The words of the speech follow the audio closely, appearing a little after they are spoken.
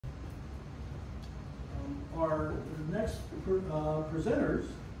Our next presenters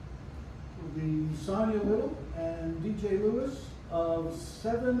will be Sonya Little and DJ Lewis of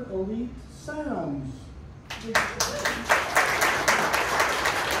 7 Elite Soundz.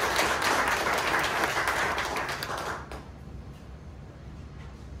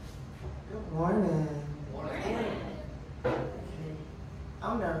 Good morning. Morning. Okay.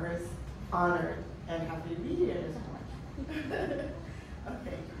 I'm nervous, honored, and happy to be here this morning.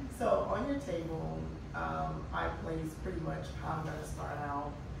 Okay, so on your table, I place pretty much how I'm going to start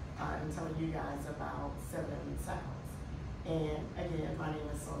out and telling you guys about 7 Elite Soundz. And again, my name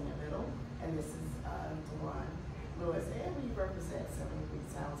is Sonya Little, and this is Dewan Lewis, and we represent 7 Elite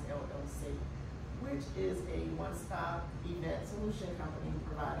Soundz LLC, which is a one-stop event solution company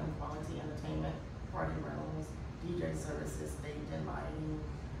providing quality entertainment, party rentals, DJ services, stage and lighting,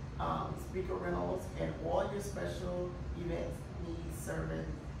 speaker rentals, and all your special events needs serving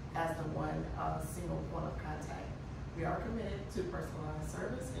as the one single point of contact. We are committed to personalized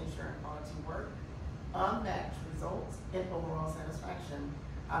service, ensuring quality work, unmatched results, and overall satisfaction.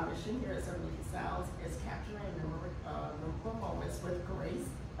 Our mission here at 7 Elite Soundz is capturing memorable moments with grace,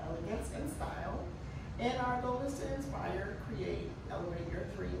 elegance, and style. And our goal is to inspire, create, elevate your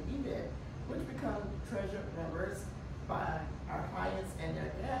dream event, which become treasured members by our clients and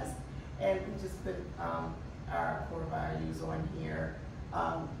their guests. And we just put our core values on here: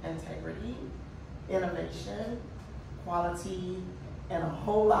 integrity, innovation, quality, and a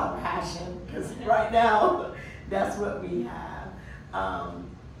whole lot of passion, because right now, that's what we have.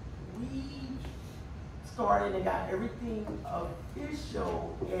 We started and got everything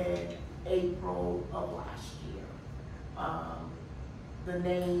official in April of last year. The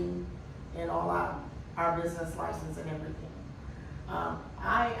name and all our business license and everything.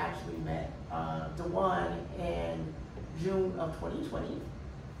 I actually met Dewan in June of 2020,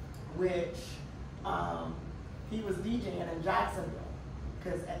 which he was DJing in Jacksonville,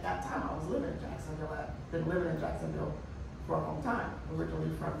 because at that time I was living in Jacksonville. I've been living in Jacksonville for a long time,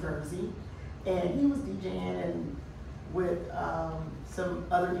 originally from Jersey. And he was DJing and with some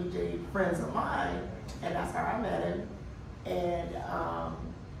other DJ friends of mine, and that's how I met him. And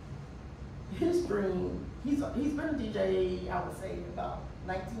his dream, he's been a DJ, I would say, about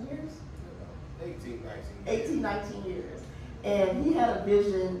 19 years? 18, 19 years. And he had a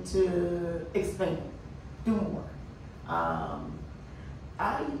vision to expand, do more.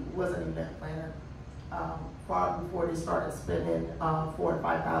 I was an event planner far before they started spending $4,000 and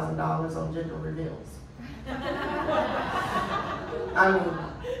 $5,000 on gender reveals. I mean,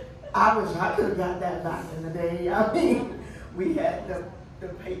 I wish I could have got that back in the day. I mean, we had the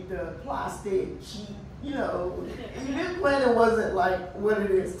plastic cheap, you know, event planning wasn't like what it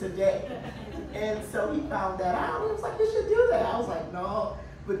is today. And so he found that out. He was like, you should do that. I was like, no.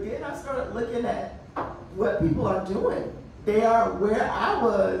 But then I started looking at what people are doing. They are where I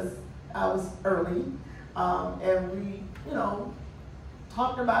was early. And we, you know,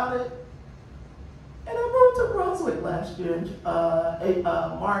 talked about it. And I moved to Brunswick last year, in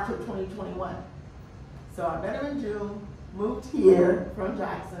March of 2021. So I met him in June, moved here from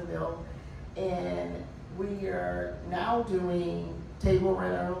Jacksonville, and we are now doing table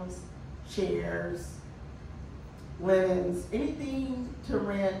rentals, chairs, linens, anything to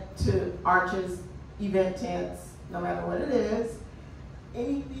rent to arches, event tents, no matter what it is,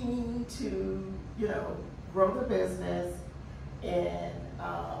 anything to, you know, grow the business. And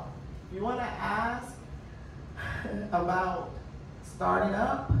if you want to ask about starting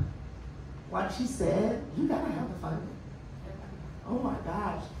up, like she said, you gotta have the funding. Oh my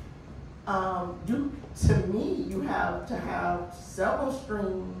gosh. To me, you have to have several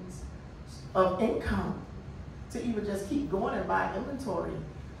streams of income to even just keep going and buy inventory.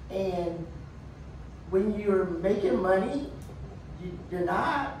 And when you're making money, you're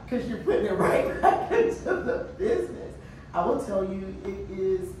not, because you're putting it right back into the business. I will tell you, it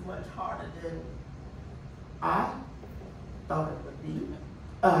is much harder than I thought it would be.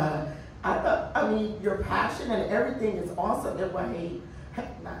 I mean, your passion and everything is awesome. It will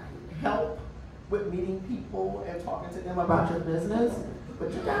help with meeting people and talking to them about your business,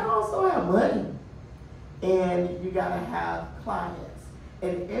 but you gotta also have money, and you gotta have clients,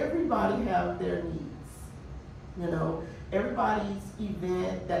 and everybody have their needs. You know, everybody's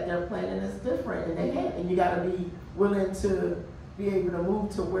event that they're planning is different, and you gotta be willing to be able to move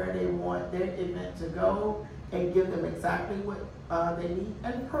to where they want their event to go and give them exactly what they need,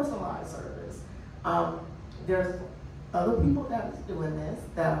 and personalized service. There's other people that is doing this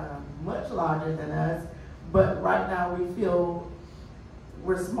that are much larger than us, but right now we feel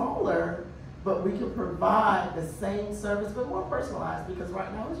we're smaller, but we can provide the same service but more personalized, because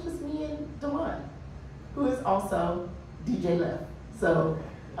right now it's just me and Dewan. who is also DJ Left. So,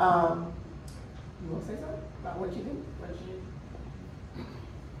 you want to say something about what you do?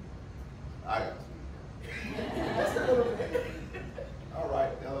 I got to. Just a little bit. All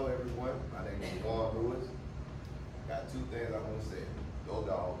right, hello everyone. My name is Juan Lewis. Got two things I want to say. Go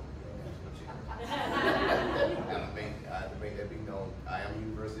Dogs. I have to make that be known. I am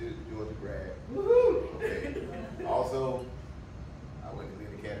University of Georgia grad. Woohoo! Okay. Also, I went to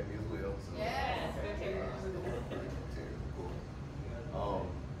Lead Academy as well. So, Yes. cool.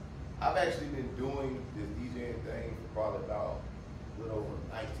 I've actually been doing this DJing thing for probably about a little over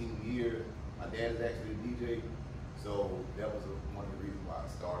 19 years. My dad is actually a DJ, so that was one of the reasons why I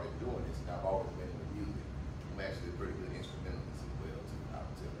started doing this. And I've always been into music. I'm actually a pretty good instrumentalist as well, too. I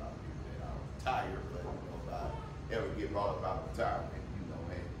would tell a lot of people that I'll retire, but if I ever get brought about retirement,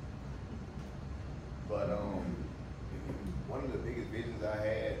 man. But one of the biggest visions I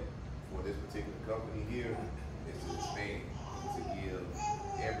had for this particular company here is to expand, to give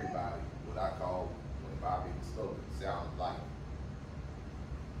everybody what I call, when Bobby the slogan, sound life.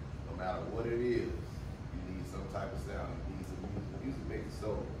 No matter what it is, you need some type of sound. You need some music. Music makes it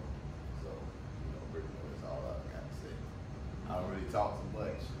soul. So, pretty much that's all I've got to say. I don't really talk too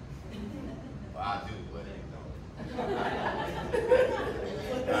much. Well, I do, but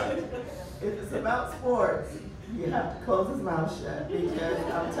If it's about sports, you have to close his mouth shut,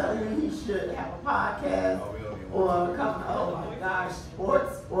 because I'm telling you, he should have a podcast or come. Oh my gosh,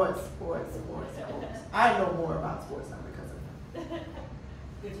 sports. I know more about sports now because of him.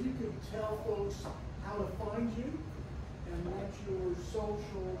 If you could tell folks how to find you and what your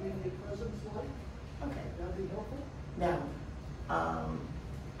social media presence is like, Okay. that'd be helpful. Now,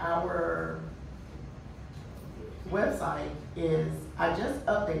 our website is, I just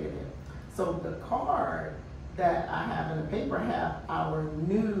updated it. So the card that I have in the paper have our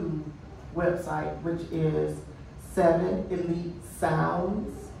new website, which is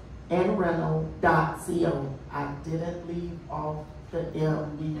 7elitesoundsandrental.co. I didn't leave off the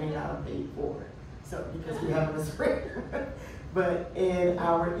M. We may not have paid for it, so because we have a spread. But in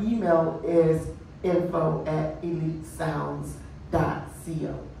our email is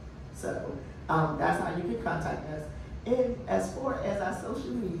info@elitesounds.co. So that's how you can contact us. And as far as our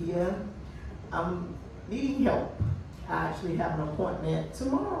social media, I'm needing help. I actually have an appointment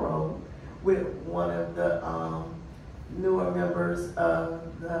tomorrow with one of the newer members of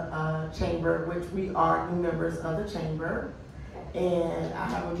the chamber, which we are new members of the chamber. And I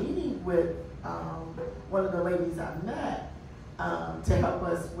have a meeting with one of the ladies I've met to help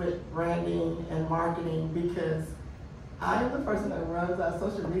us with branding and marketing, because I am the person that runs our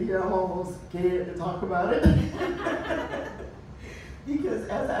social media. I'm almost scared to talk about it. Because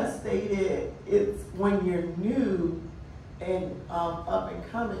as I stated, it's when you're new and up and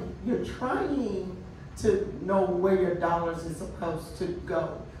coming, you're trying to know where your dollars is supposed to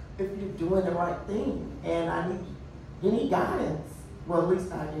go, if you're doing the right thing. And you need guidance. Well, at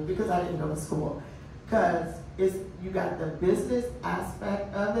least I do, because I didn't go to school. Because you got the business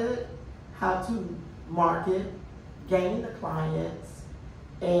aspect of it, how to market, gain the clients,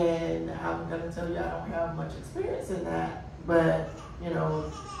 and I'm gonna tell you I don't have much experience in that, but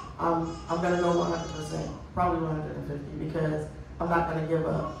I'm gonna go 100%, probably 150, because I'm not gonna give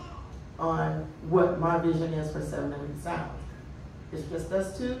up on what my vision is for 7 Elite Sounds. It's just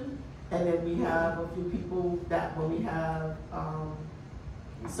us two, and then we have a few people that when we have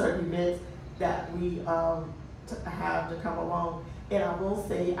certain events that we have to come along. And I will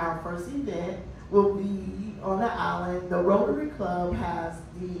say our first event will be on the island. The Rotary Club has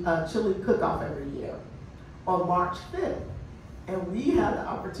the chili cook-off every year on March 5th. And we have the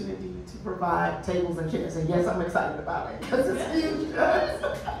opportunity to provide tables and chairs. And yes, I'm excited about it because it's huge. I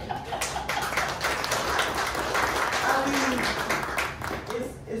mean,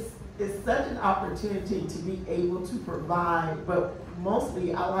 it's such an opportunity to be able to provide, but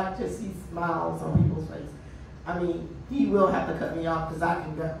mostly I like to see smiles on people's faces. I mean, he will have to cut me off because I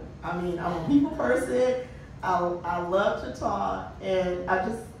can go. I mean, I'm a people person. I love to talk, and I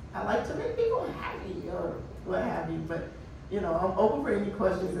like to make people happy or what have you. But I'm open for any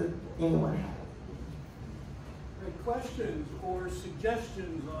questions that anyone has. Any questions or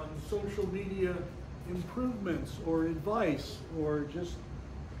suggestions on social media improvements or advice or just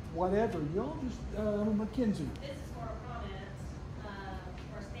whatever? Y'all just, Mackenzie. This is more a comment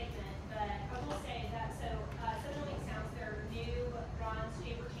or a statement, but I will say that Sound Sounds, they're new bronze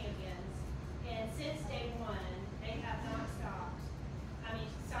chamber champions, and since day one, they have not stopped. I mean,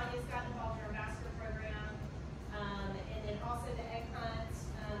 Sonya's gotten involved in our ambassador program, and then also the egg hunt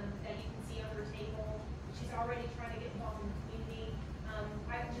that you can see on her table. She's already trying to get involved in the community. I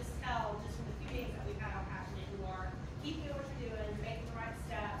can just tell, just from the few days that we've had our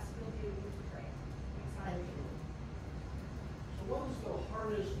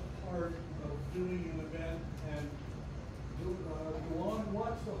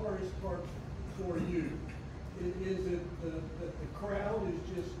for you? Is it that the crowd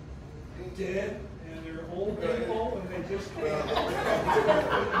is just dead and they're old people and they just can't,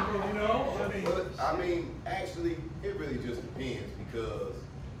 you know? But, I mean, actually, it really just depends because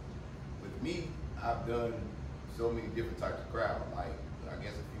with me, I've done so many different types of crowd. Like, I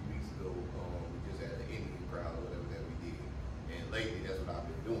guess a few weeks ago, we just had an Indian crowd or whatever that we did. And lately, that's what I've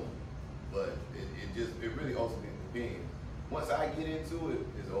been doing. But it really ultimately depends. Once I get into it,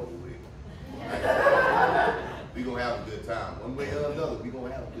 it's over with. We gonna have a good time. One way or another, we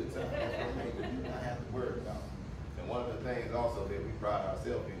gonna have a good time. That's one thing we do not have to worry about. And one of the things also that we pride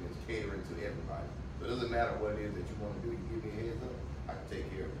ourselves in is catering to everybody. So it doesn't matter what it is that you want to do. You give me a heads up, I can take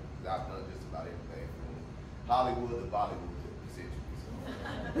care of it. 'Cause I've done just about everything from Hollywood to Bollywood, essentially. So.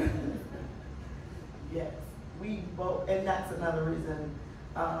 Yes, we both, and that's another reason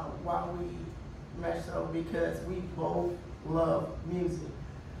why we mesh so, because we both love music.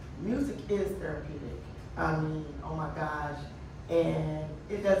 Music is therapeutic. I mean, oh my gosh, and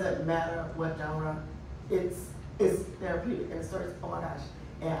it doesn't matter what genre, it's therapeutic, and it starts, oh my gosh,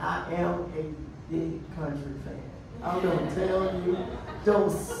 and I am a big country fan. I'm gonna tell you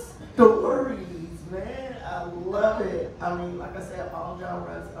those stories, man, I love it. I mean, like I said, all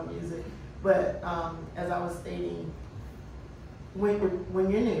genres of music, but as I was stating, when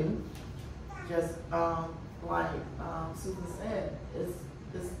you're new, just like Susan said,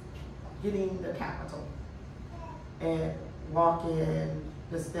 it's getting the capital and walking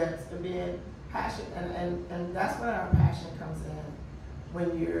the steps and being passionate, and that's where our passion comes in.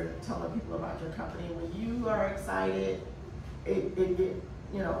 When you're telling people about your company, when you are excited, it get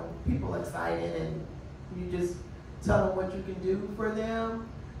people excited, and you just tell them what you can do for them.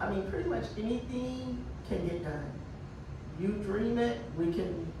 I mean, pretty much anything can get done. You dream it, we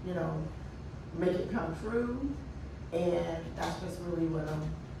can make it come true, and that's just really what I'm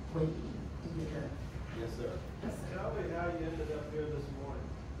waiting to get done. Yes, sir. Yes, sir. Tell me how you ended up here this morning.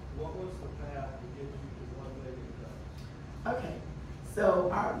 What was the path to get you to 1 million cups? Okay, so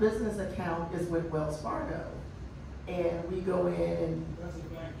our business account is with Wells Fargo, and we go in and That's a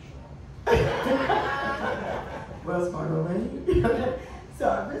bank, Sean. Wells Fargo Bank. So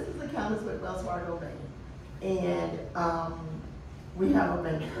our business account is with Wells Fargo Bank, and we have a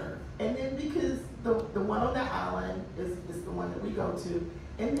banker. And then because the one on the island is the one that we go to,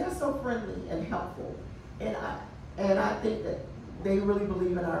 and they're so friendly and helpful, and I think that they really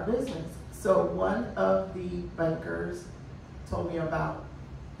believe in our business. So one of the bankers told me about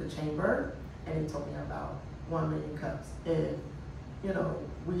the chamber, and he told me about 1 million cups, and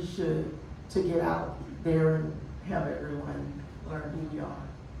we should to get out there and have everyone learn who we are.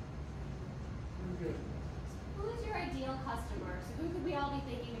 Good. Who is your ideal customer? So who could we all be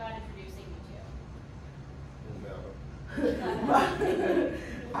thinking about introducing you Whomever.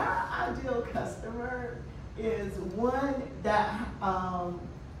 Our ideal customer is one that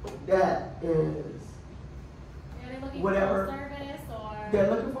is to? Are they looking whatever. for full service or? They're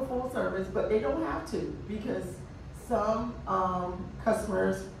looking for full service, but they don't have to, because some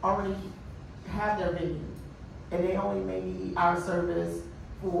customers already have their venue, and they only may need our service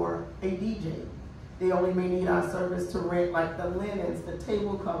for a DJ. They only may need our service to rent like the linens, the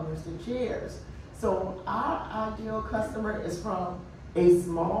table covers, the chairs. So our ideal customer is from a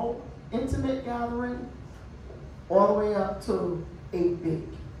small, intimate gathering all the way up to a big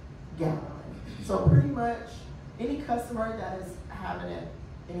gathering. So pretty much any customer that is having an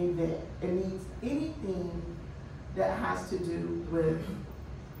event, it needs anything that has to do with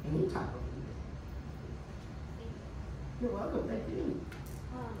any type of event. You're welcome, thank you.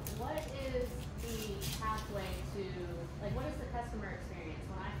 What is the pathway to, what is the customer experience?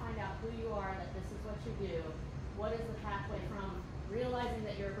 When I find out who you are, that this is what you do, what is the pathway from realizing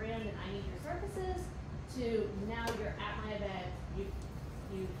that you're a brand and I need your services to now you're at my event,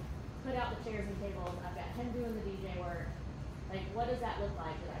 you put out the chairs and tables, I've got him doing the DJ work. What does that look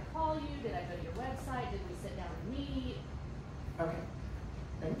like? Did I call you? Did I go to your website? Did we sit down and meet? Okay,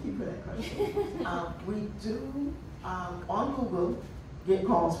 thank you for that question. We do, on Google, get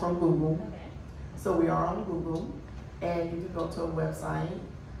calls from Google. Okay. So we are on Google, and you can go to a website.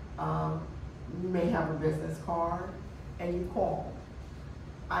 You may have a business card, and you call.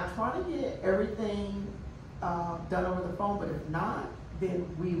 I try to get everything done over the phone, but if not, then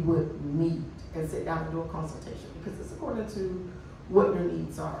we would meet and sit down and do a consultation, because it's according to what your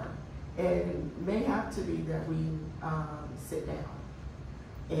needs are. And it may have to be that we sit down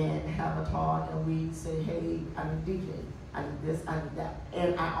and have a talk, and we say, hey, I need DJ, I need this, I need that,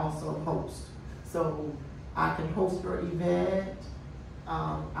 and I also host. So I can host your event.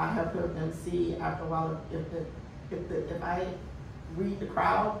 I help them see after a while if I read the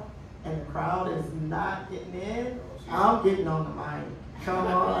crowd and the crowd is not getting in, I'm getting on the mic. Come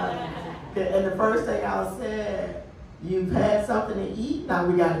on. And the first thing I said, you've had something to eat, now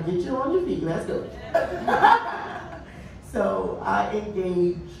we gotta get you on your feet, let's go. So I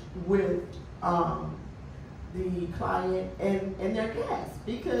engage with the client and their guests,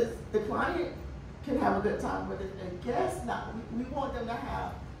 because the client can have a good time with it, and guests, we want them to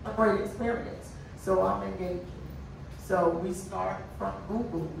have a great experience. So I'm engaging. So we start from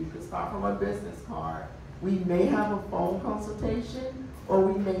Google, we could start from a business card. We may have a phone consultation, or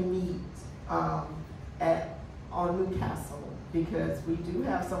we may meet on Newcastle, because we do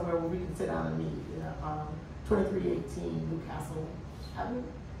have somewhere where we can sit down and meet. 2318 Newcastle Avenue,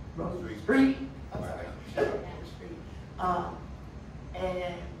 Brunswick Street. I'm sorry, Street.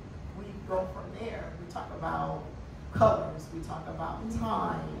 And we go from there. We talk about colors. We talk about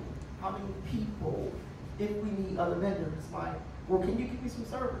time. How many people? If we need other vendors, like, well, can you give me some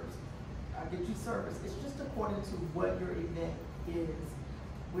servers? I'll get you service. It's just according to what your event is.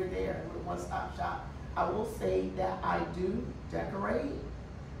 We're there. We're a one-stop shop. I will say that I do decorate.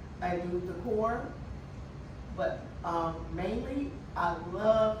 I do decor. But mainly, I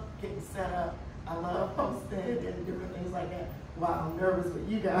love getting set up. I love posting and different things like that. Wow, I'm nervous with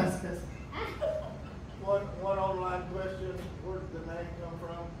you guys, because One online question, where did the name come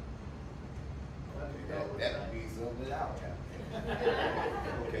from? That would be something out.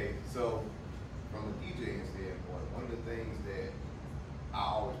 Okay, so from a DJing standpoint, one of the things that I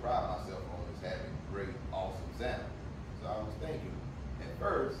always pride myself on is having great, awesome sound. So I was thinking, at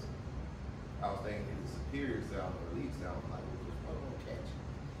first, I was thinking either superior sound or elite sound. I'm like, which one will catch you?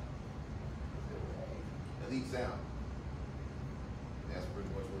 Elite sound. That's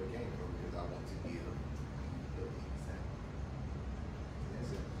pretty much where it came from, because I want to give elite sound.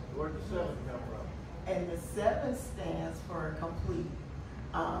 That's it. Where'd the 7 come from? and the 7 stands for complete.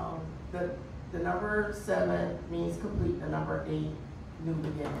 The number 7 means complete, the number 8, new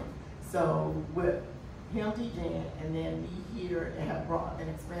beginning. So with him DJing and then me here and have brought and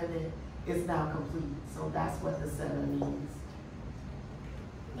expanded, it's now complete. So that's what the 7 means.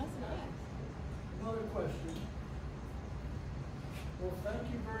 That's nice. Another question. Well, thank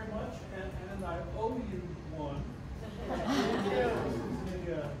you very much, and I owe you one. This is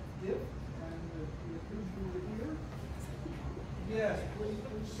a gift, and if you were here. Yes, please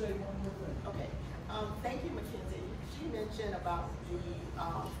say one more thing. Okay. Thank you, Mackenzie. She mentioned about the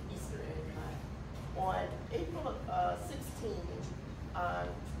Easter egg hunt. On April 16th,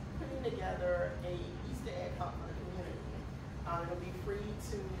 putting together a Easter egg hunt for the community. It'll be free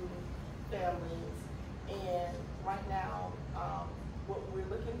to families, and right now, what we're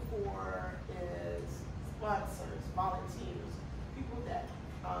looking for is sponsors, volunteers, people that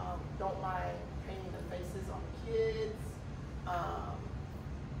don't mind painting the faces on the kids,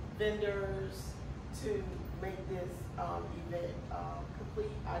 vendors, to make this event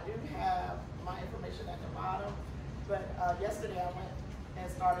complete. I do have my information at the bottom, but yesterday I went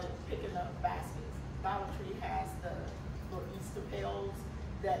and started picking up baskets. Dollar Tree has the little Easter pails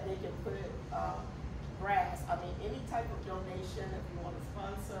that they can put grass. I mean, any type of donation, if you want to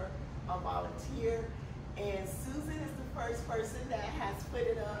sponsor, volunteer. And Susan is the first person that has put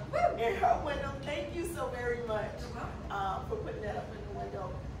it up in her window. Thank you so very much for putting that up in the window.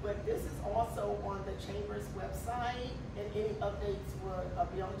 But this is also on the Chamber's website, and any updates will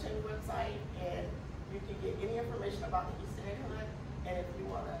be on the Chamber website, and you can get any information about the Easter egg hunt. And if you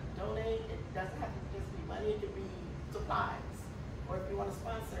want to donate, it doesn't have to just be money, it could be supplies. Or if you want to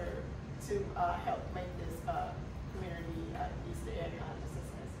sponsor to help make this community Easter egg hunt a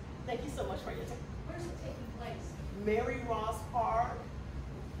success. Thank you so much for your time. Where's it taking place? Mary Ross Park,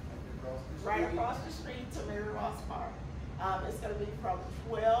 right across the street to Mary Ross Park. It's going to be from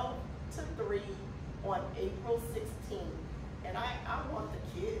 12 to 3 on April 16th. And I want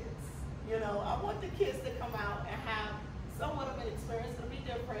the kids, you know, I want the kids to come out and have somewhat of an experience. It'll be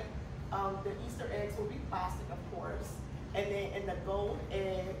different. The Easter eggs will be plastic, of course. And then in the gold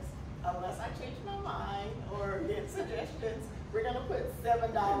eggs, unless I change my mind or get suggestions, we're gonna put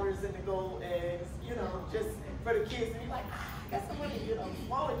 $7 in the gold eggs, you know, just for the kids to be like, I got some money, you know,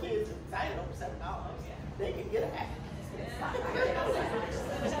 smaller kids are excited over $7. They can get a happy.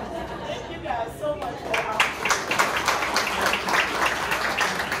 Thank you guys so much for the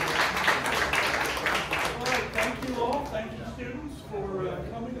All right, thank you all. Thank you, students, for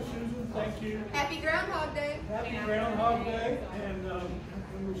coming to Susan. Thank you. Happy Groundhog Day. Happy Groundhog Day, and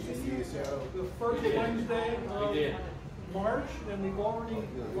we'll see you the first Wednesday of March, and we've already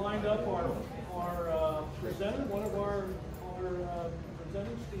lined up our presenter. One of our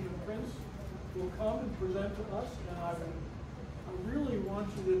presenters, Stephen Prince, will come and present to us, and I really want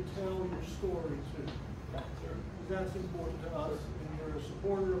you to tell your story too. Because that's important to us, and you're a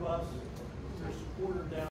supporter of us, you're a supporter down